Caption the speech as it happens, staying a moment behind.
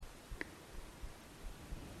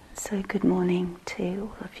So good morning to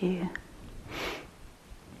all of you.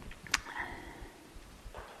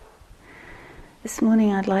 This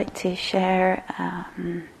morning I'd like to share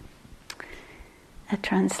a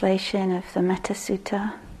translation of the Metta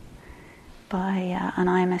Sutta by an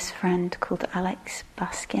IMS friend called Alex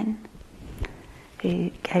Baskin, who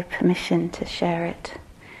gave permission to share it.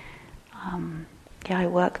 I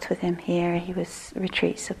worked with him here. He was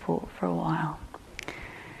retreat support for a while.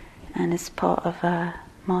 And as part of a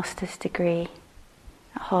master's degree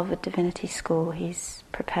at Harvard Divinity School, he's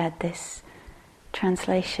prepared this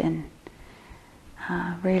translation,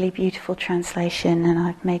 really beautiful translation, and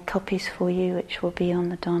I've made copies for you which will be on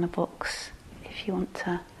the Dana box if you want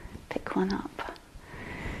to pick one up.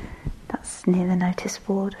 That's near the notice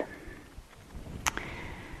board.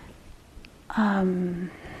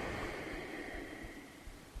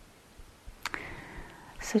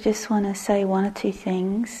 So just want to say one or two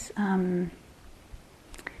things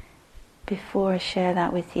before I share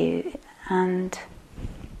that with you. And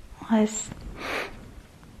I was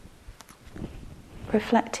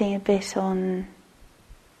reflecting a bit on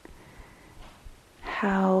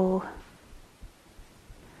how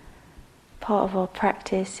part of our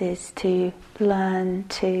practice is to learn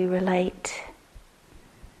to relate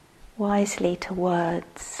wisely to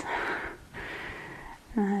words.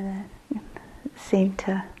 Seem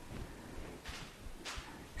to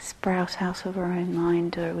sprout out of our own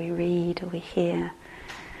mind, or we read or we hear.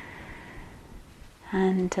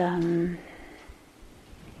 And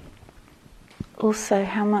also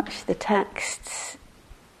how much the texts,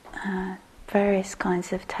 various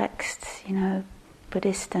kinds of texts,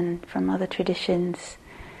 Buddhist and from other traditions,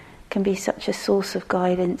 can be such a source of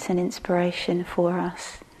guidance and inspiration for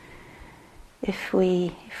us if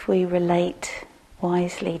we relate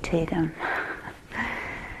wisely to them.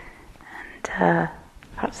 And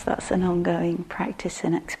perhaps that's an ongoing practice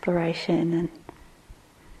and exploration.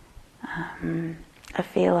 And I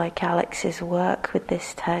feel like Alex's work with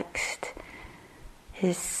this text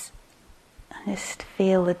is, I just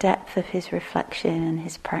feel the depth of his reflection and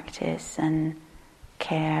his practice and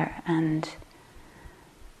care and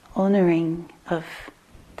honouring of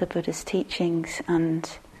the Buddha's teachings,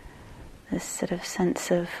 and this sort of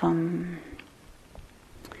sense of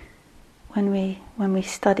when we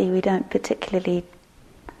study, we don't particularly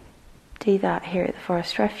do that here at the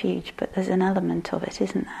Forest Refuge, but there's an element of it,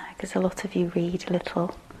 isn't there? Because a lot of you read a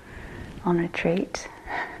little on retreat.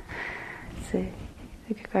 It's a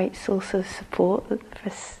great source of support for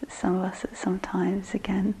some of us at some times,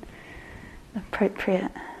 again,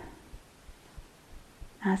 appropriate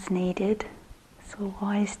as needed. So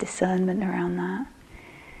wise discernment around that.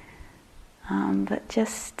 But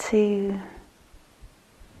just to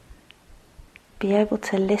be able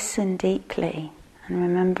to listen deeply, and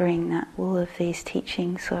remembering that all of these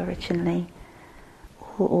teachings were originally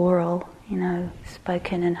all oral,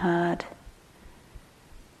 spoken and heard.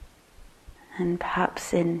 And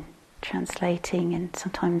perhaps in translating, and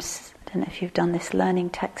sometimes, I don't know if you've done this,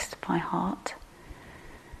 learning text by heart.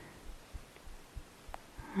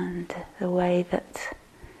 And the way that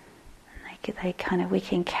we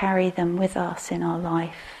can carry them with us in our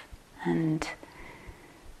life, and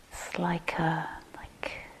it's like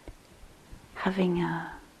having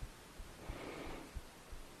a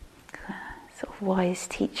sort of wise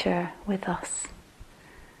teacher with us.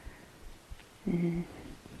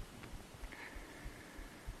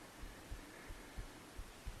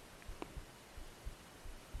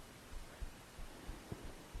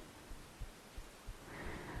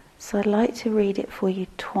 So I'd like to read it for you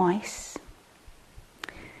twice.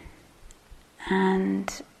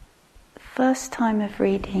 And first time of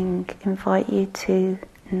reading, invite you to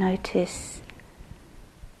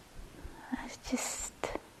just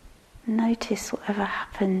notice whatever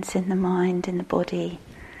happens in the mind, in the body,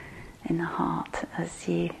 in the heart as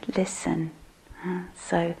you listen.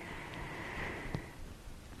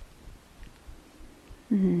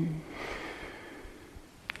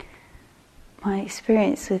 My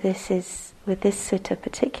experience with this is, with this sutta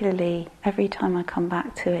particularly, every time I come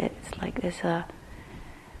back to it, it's like there's a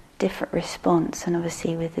different response, and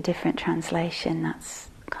obviously with the different translation that's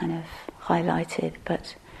kind of highlighted,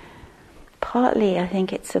 but partly I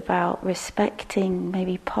think it's about respecting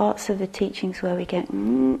maybe parts of the teachings where we get, it's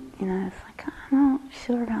like, I'm not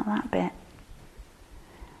sure about that bit.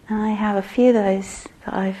 And I have a few of those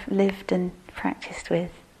that I've lived and practiced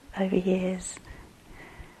with over years.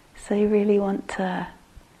 So you really want to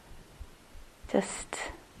just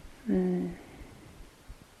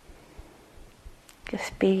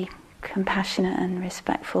be compassionate and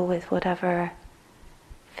respectful with whatever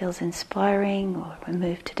feels inspiring, or we're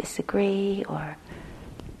moved to disagree, or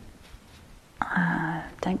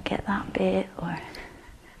don't get that bit,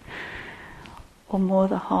 or more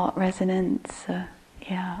the heart resonance,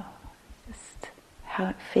 just how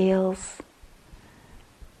it feels.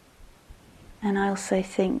 And I also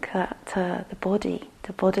think that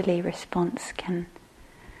the bodily response can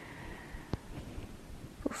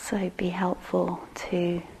also be helpful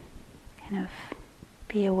to kind of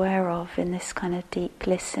be aware of in this kind of deep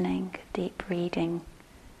listening, deep reading.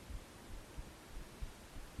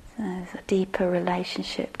 So a deeper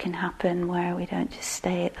relationship can happen where we don't just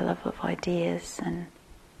stay at the level of ideas and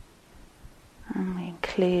we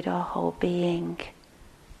include our whole being,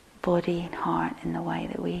 body and heart in the way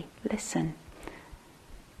that we listen.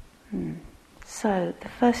 So the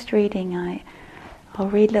first reading, I'll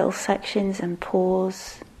read little sections and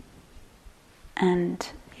pause and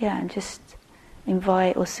just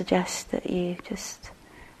invite or suggest that you just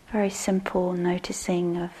very simple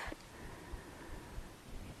noticing of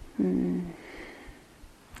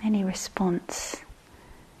any response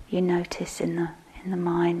you notice in the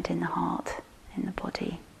mind, in the heart, in the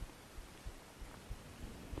body.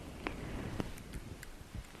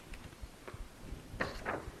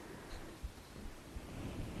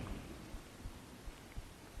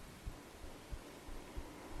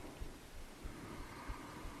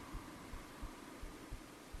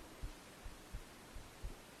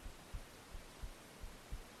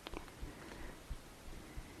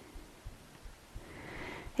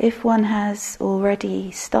 If one has already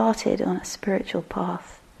started on a spiritual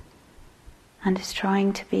path and is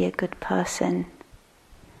trying to be a good person,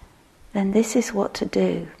 then this is what to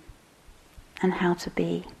do and how to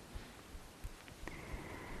be.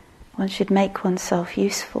 One should make oneself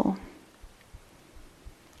useful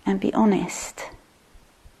and be honest,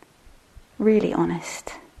 really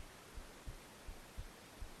honest.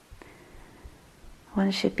 One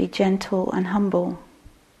should be gentle and humble,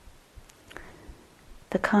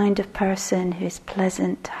 the kind of person who is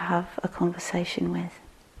pleasant to have a conversation with.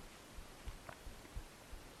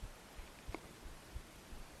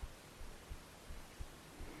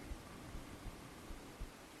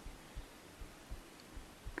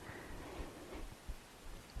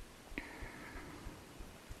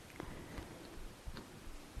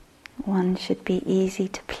 One should be easy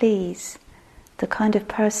to please, the kind of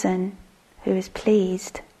person who is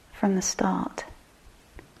pleased from the start.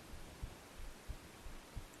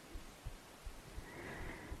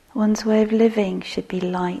 One's way of living should be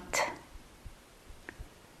light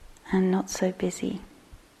and not so busy.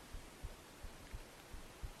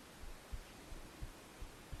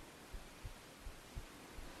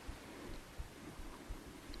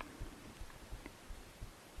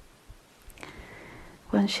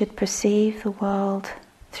 One should perceive the world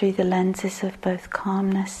through the lenses of both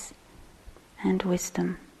calmness and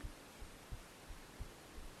wisdom.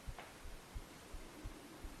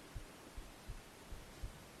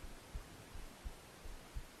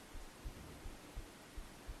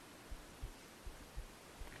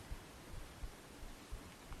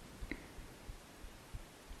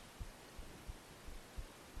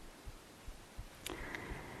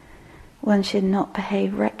 One should not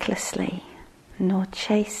behave recklessly, nor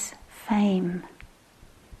chase fame.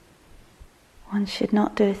 One should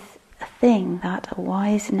not do a thing that a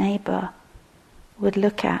wise neighbour would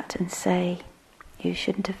look at and say, "You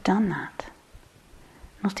shouldn't have done that."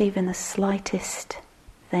 Not even the slightest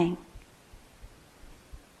thing.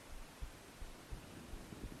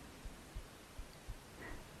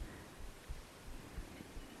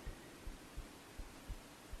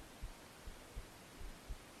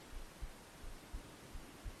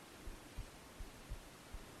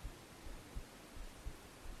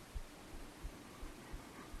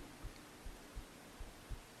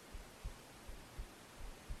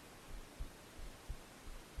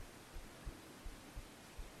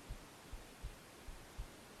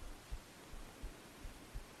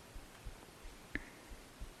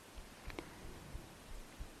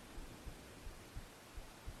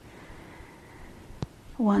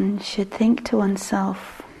 One should think to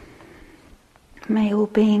oneself, may all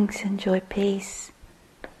beings enjoy peace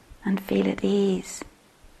and feel at ease.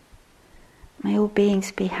 May all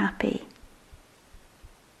beings be happy.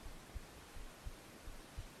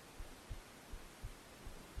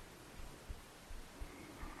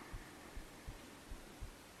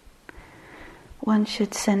 One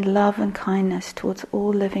should send love and kindness towards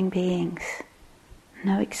all living beings,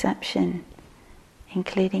 no exception,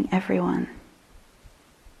 including everyone.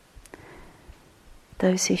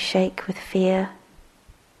 Those who shake with fear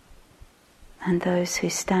and those who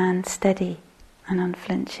stand steady and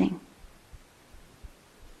unflinching.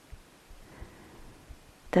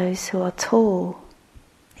 Those who are tall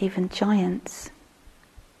even giants,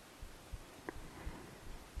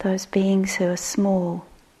 those beings who are small,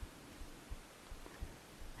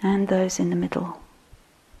 and those in the middle,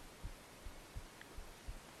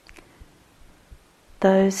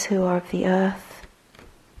 those who are of the earth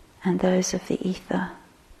and those of the ether,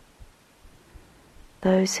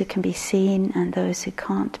 those who can be seen and those who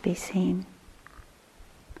can't be seen,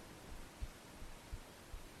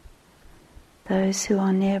 those who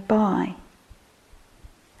are nearby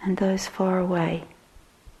and those far away,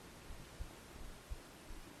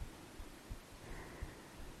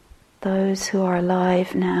 those who are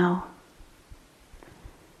alive now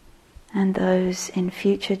and those in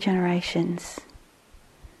future generations.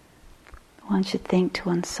 One should think to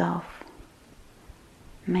oneself,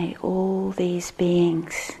 may all these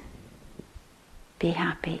beings be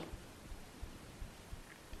happy.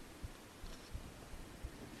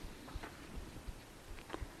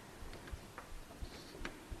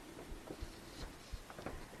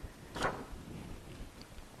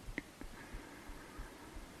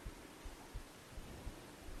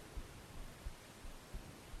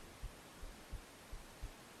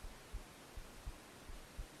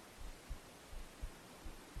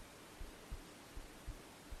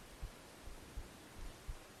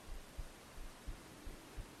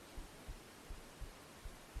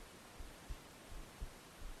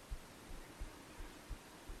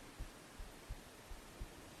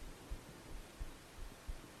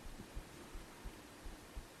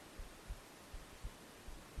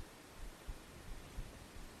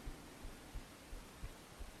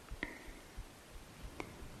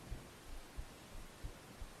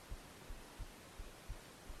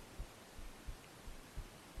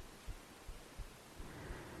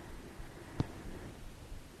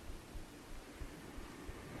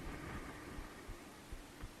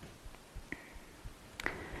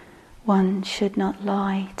 One should not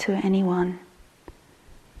lie to anyone.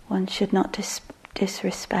 One should not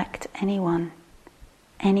disrespect anyone,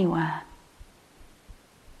 anywhere.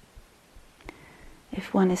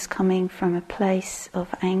 If one is coming from a place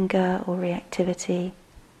of anger or reactivity,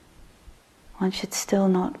 one should still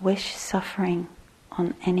not wish suffering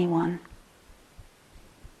on anyone.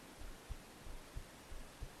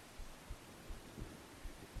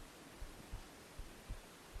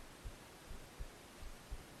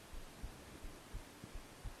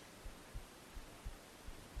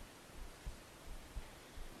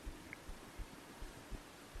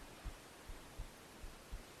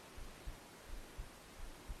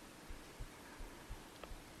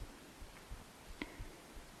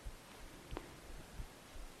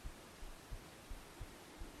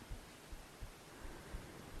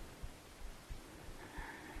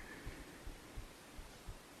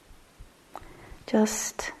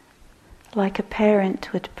 Just like a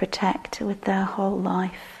parent would protect with their whole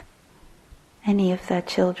life any of their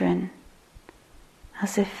children,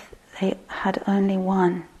 as if they had only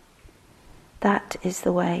one, that is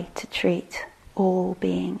the way to treat all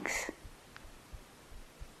beings.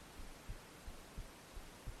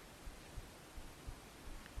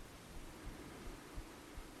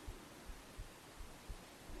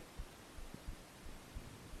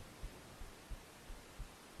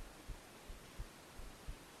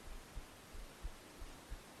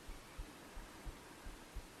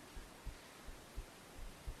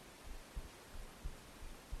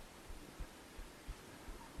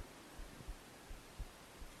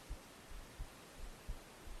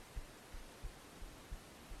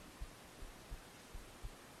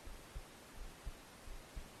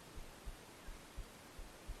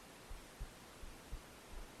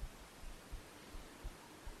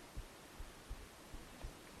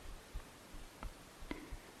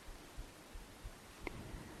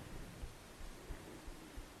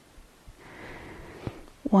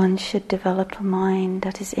 One should develop a mind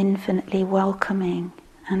that is infinitely welcoming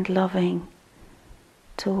and loving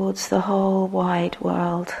towards the whole wide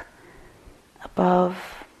world,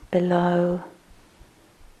 above, below,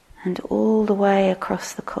 and all the way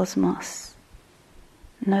across the cosmos.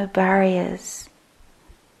 No barriers,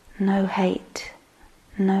 no hate,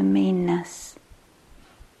 no meanness.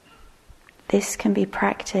 This can be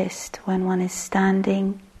practiced when one is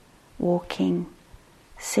standing, walking,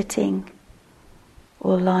 sitting,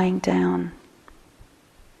 or lying down.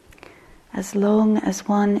 As long as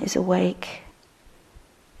one is awake,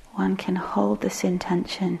 one can hold this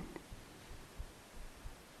intention.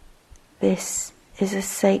 This is a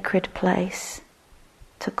sacred place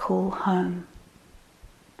to call home.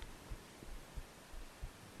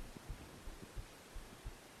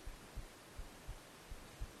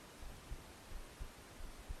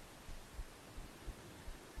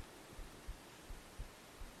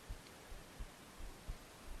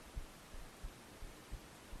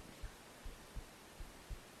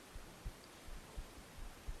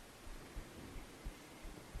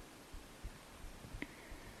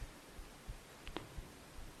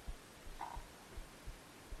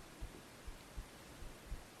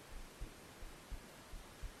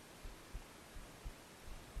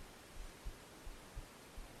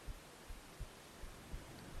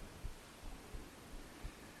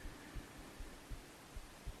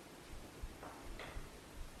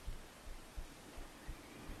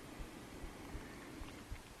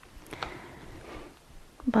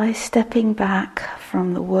 By stepping back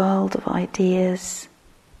from the world of ideas,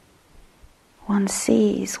 one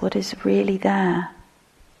sees what is really there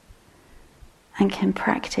and can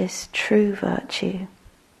practice true virtue.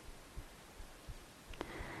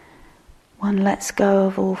 One lets go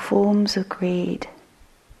of all forms of greed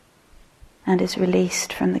and is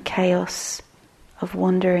released from the chaos of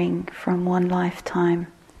wandering from one lifetime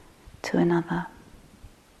to another.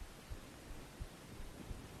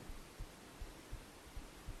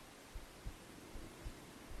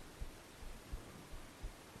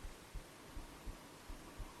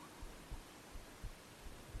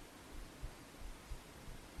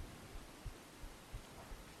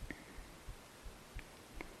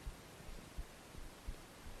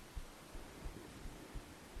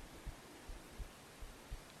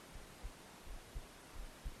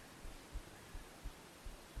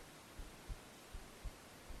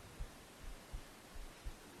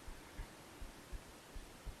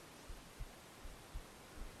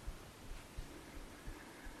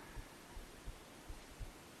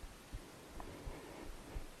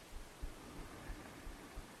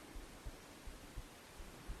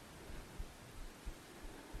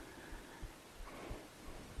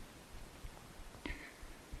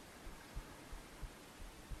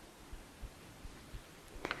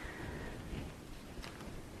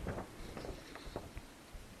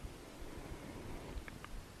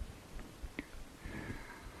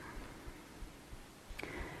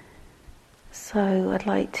 So I'd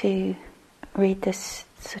like to read this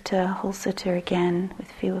sutta, whole sutta again with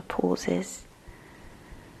fewer pauses,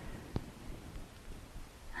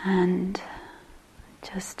 and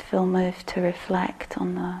just feel moved to reflect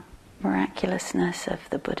on the miraculousness of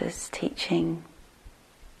the Buddha's teaching,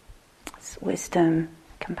 its wisdom,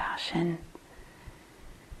 compassion,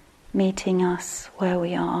 meeting us where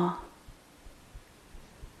we are,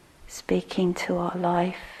 speaking to our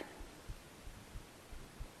life,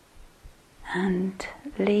 and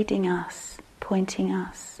leading us, pointing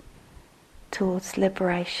us towards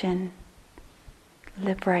liberation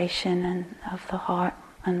and of the heart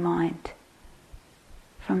and mind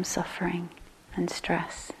from suffering and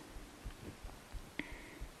stress.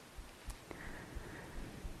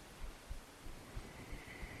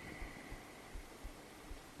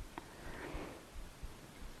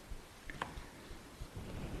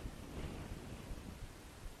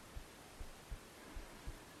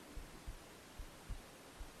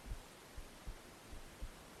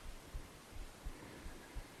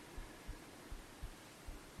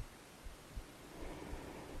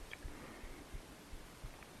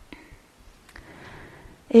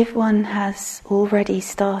 If one has already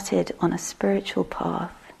started on a spiritual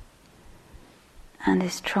path and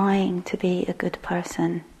is trying to be a good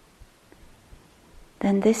person,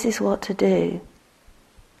 then this is what to do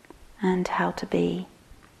and how to be.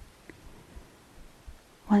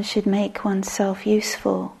 One should make oneself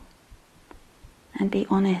useful and be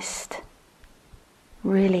honest,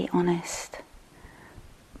 really honest.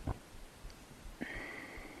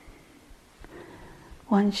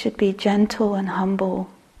 One should be gentle and humble,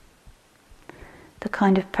 the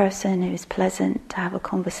kind of person who is pleasant to have a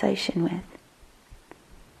conversation with.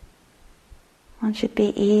 One should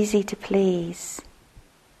be easy to please,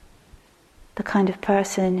 the kind of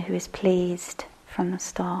person who is pleased from the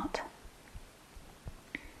start.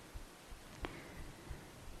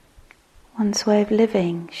 One's way of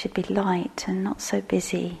living should be light and not so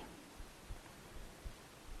busy.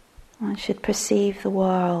 One should perceive the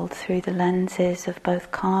world through the lenses of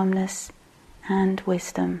both calmness and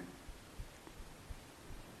wisdom.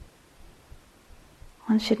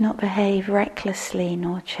 One should not behave recklessly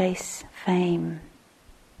nor chase fame.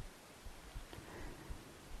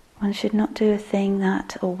 One should not do a thing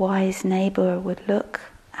that a wise neighbour would look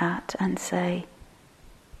at and say,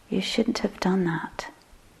 "You shouldn't have done that."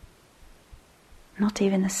 Not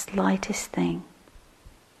even the slightest thing.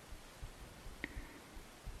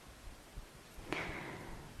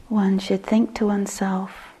 One should think to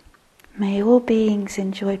oneself, "May all beings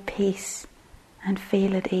enjoy peace and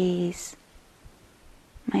feel at ease.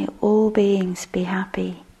 May all beings be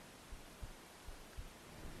happy."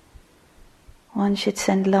 One should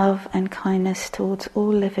send love and kindness towards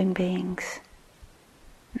all living beings,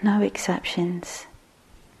 no exceptions,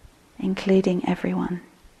 including everyone.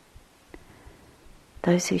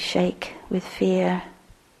 Those who shake with fear,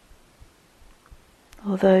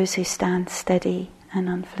 or those who stand steady and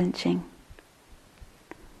unflinching.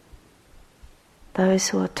 Those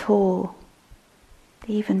who are tall,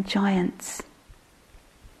 even giants.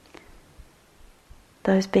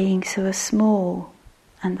 Those beings who are small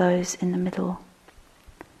and those in the middle.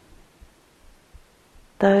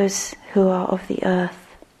 Those who are of the earth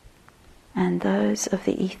and those of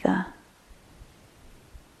the ether,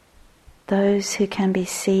 those who can be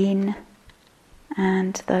seen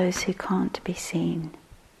and those who can't be seen,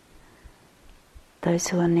 those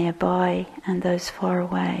who are nearby and those far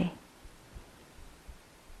away,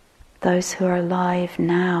 those who are alive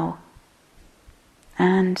now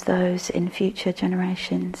and those in future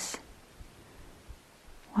generations.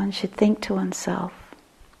 One should think to oneself,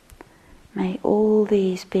 may all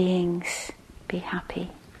these beings be happy.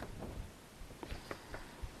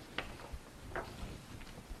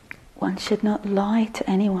 One should not lie to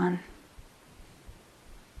anyone.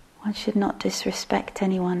 One should not disrespect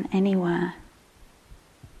anyone anywhere.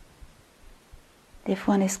 If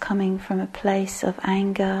one is coming from a place of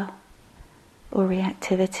anger or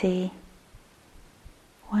reactivity,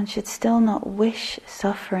 one should still not wish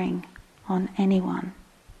suffering on anyone.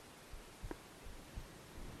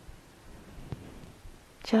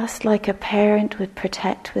 Just like a parent would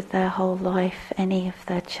protect with their whole life any of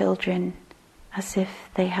their children as if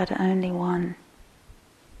they had only one,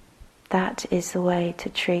 that is the way to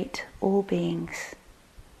treat all beings.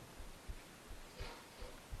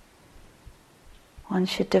 One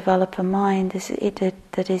should develop a mind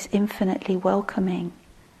that is infinitely welcoming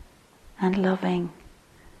and loving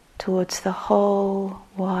towards the whole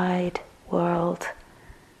wide world,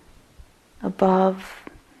 above,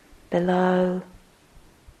 below,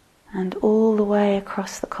 and all the way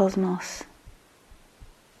across the cosmos.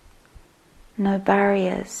 No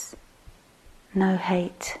barriers, no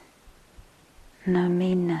hate, no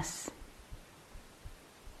meanness.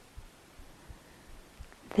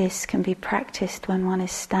 This can be practiced when one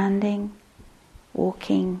is standing,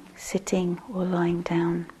 walking, sitting, or lying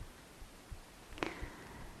down.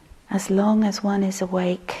 As long as one is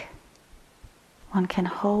awake, one can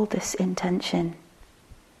hold this intention.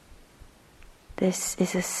 This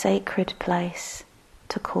is a sacred place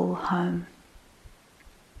to call home.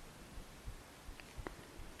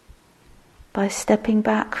 By stepping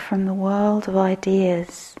back from the world of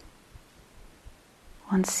ideas,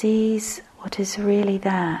 one sees what is really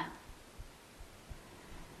there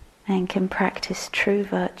and can practice true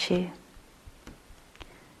virtue.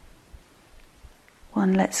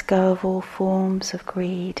 One lets go of all forms of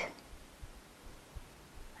greed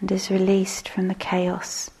and is released from the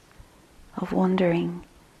chaos of wandering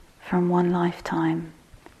from one lifetime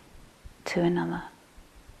to another.